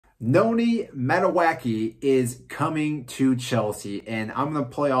Noni Madueke is coming to Chelsea, and I'm going to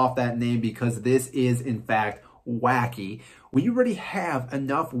play off that name because this is, in fact, wacky. We already have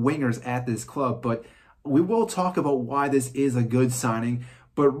enough wingers at this club, but we will talk about why this is a good signing.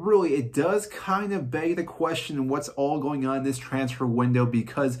 But really, it does kind of beg the question what's all going on in this transfer window,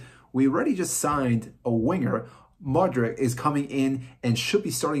 because we already just signed a winger. Madueke is coming in and should be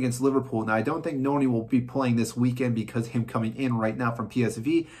starting against Liverpool. Now, I don't think Noni will be playing this weekend because him coming in right now from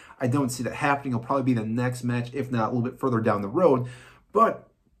PSV, I don't see that happening. It'll probably be the next match, if not a little bit further down the road. But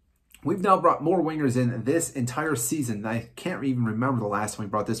we've now brought more wingers in this entire season. I can't even remember the last time we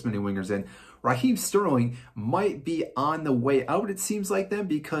brought this many wingers in. Raheem Sterling might be on the way out, it seems like, then,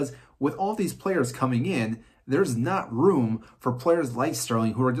 because with all these players coming in, there's not room for players like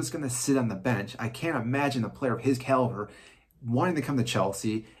Sterling who are just going to sit on the bench. I can't imagine a player of his caliber wanting to come to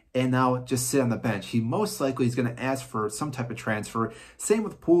Chelsea and now just sit on the bench. He most likely is going to ask for some type of transfer. Same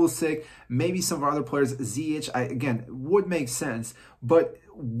with Pulisic, maybe some of our other players. Ziyech, again, would make sense. But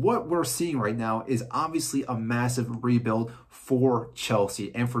what we're seeing right now is obviously a massive rebuild for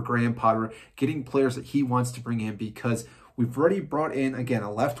Chelsea and for Graham Potter, getting players that he wants to bring in, because we've already brought in, again,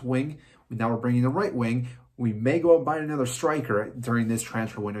 a left wing. Now we're bringing the right wing. We may go out and buy another striker during this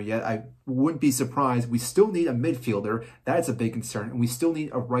transfer window yet. I wouldn't be surprised. We still need a midfielder. That's a big concern. And we still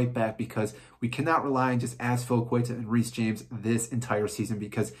need a right back, because we cannot rely on just Azpilicueta and Reece James this entire season,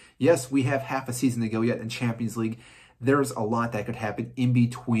 because, yes, we have half a season to go yet in Champions League. There's a lot that could happen in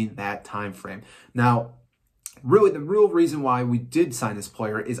between that time frame. Now, really, the real reason why we did sign this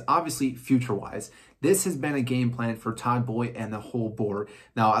player is obviously future-wise. This has been a game plan for Todd Boehly and the whole board.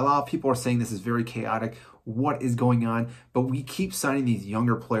 Now, a lot of people are saying this is very chaotic. What is going on? But we keep signing these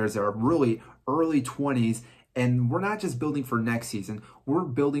younger players that are really early 20s, and we're not just building for next season. We're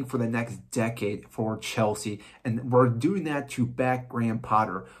building for the next decade for Chelsea, and we're doing that to back Graham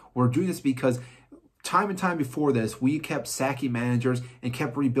Potter. We're doing this because time and time before this, we kept sacking managers and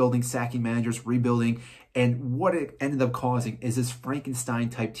kept rebuilding, sacking managers, rebuilding. And what it ended up causing is this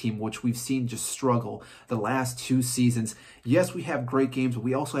Frankenstein-type team, which we've seen just struggle the last 2 seasons. Yes, we have great games, but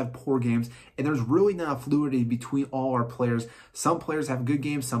we also have poor games. And there's really not fluidity between all our players. Some players have good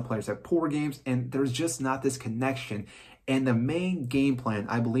games, some players have poor games, and there's just not this connection. And the main game plan,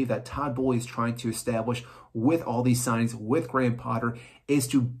 I believe, that Todd Boehly is trying to establish with all these signings, with Graham Potter, is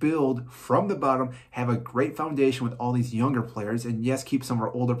to build from the bottom, have a great foundation with all these younger players, and yes, keep some of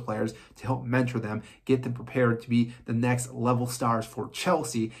our older players to help mentor them, get them prepared to be the next level stars for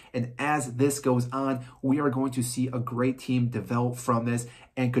Chelsea. And as this goes on, we are going to see a great team develop from this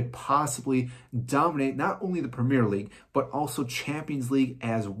and could possibly dominate not only the Premier League, but also Champions League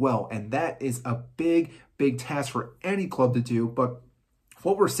as well. And that is a big task for any club to do, but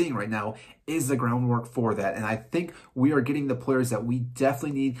what we're seeing right now is the groundwork for that. And I think we are getting the players that we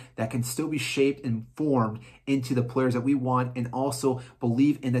definitely need, that can still be shaped and formed into the players that we want, and also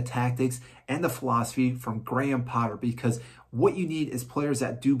believe in the tactics and the philosophy from Graham Potter, because what you need is players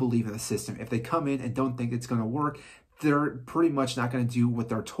that do believe in the system. If they come in and don't think it's going to work, they're pretty much not going to do what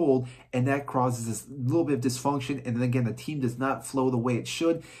they're told, and that causes this little bit of dysfunction. And then again, the team does not flow the way it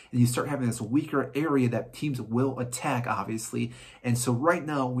should, and you start having this weaker area that teams will attack, obviously. And so right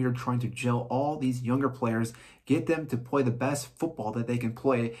now, we are trying to gel all these younger players, get them to play the best football that they can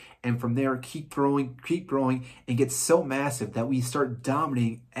play, and from there, keep growing, and get so massive that we start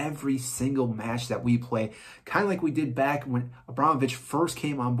dominating every single match that we play. Kind of like we did back when Abramovich first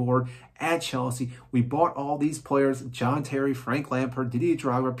came on board at Chelsea. We bought all these players, John Terry, Frank Lampard, Didier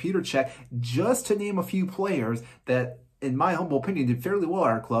Drogba, Peter Cech, just to name a few players that, in my humble opinion, did fairly well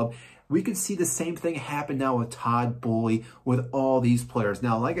at our club. We could see the same thing happen now with Todd Boehly, with all these players.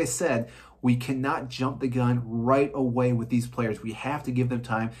 Now, like I said, we cannot jump the gun right away with these players. We have to give them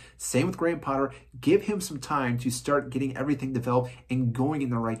time. Same with Graham Potter. Give him some time to start getting everything developed and going in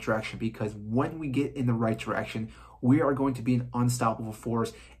the right direction, because when we get in the right direction, we are going to be an unstoppable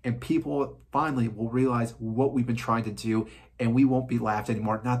force, and people finally will realize what we've been trying to do, and we won't be laughed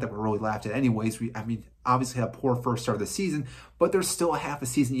anymore. Not that we're really laughed at anyways. I mean, obviously had a poor first start of the season, but there's still a half a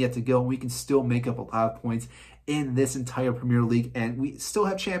season yet to go, and we can still make up a lot of points in this entire Premier League, and we still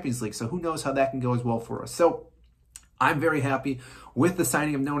have Champions League, so who knows how that can go as well for us. So I'm very happy with the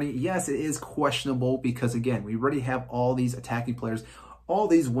signing of Noni. Yes, it is questionable because, again, we already have all these attacking players, all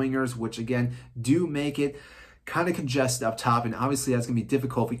these wingers, which, again, do make it kind of congested up top, and obviously that's going to be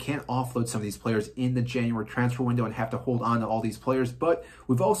difficult if we can't offload some of these players in the January transfer window and have to hold on to all these players. But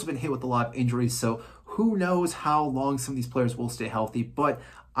we've also been hit with a lot of injuries, so Who knows how long some of these players will stay healthy, but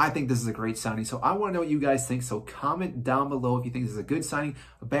I think this is a great signing. So I want to know what you guys think. So comment down below if you think this is a good signing,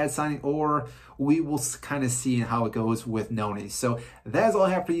 a bad signing, or we will kind of see how it goes with Noni. So that is all I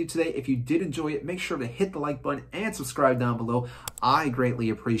have for you today. If you did enjoy it, make sure to hit the like button and subscribe down below. I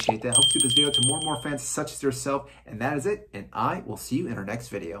greatly appreciate that. It helps get this video to more and more fans such as yourself. And that is it. And I will see you in our next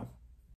video.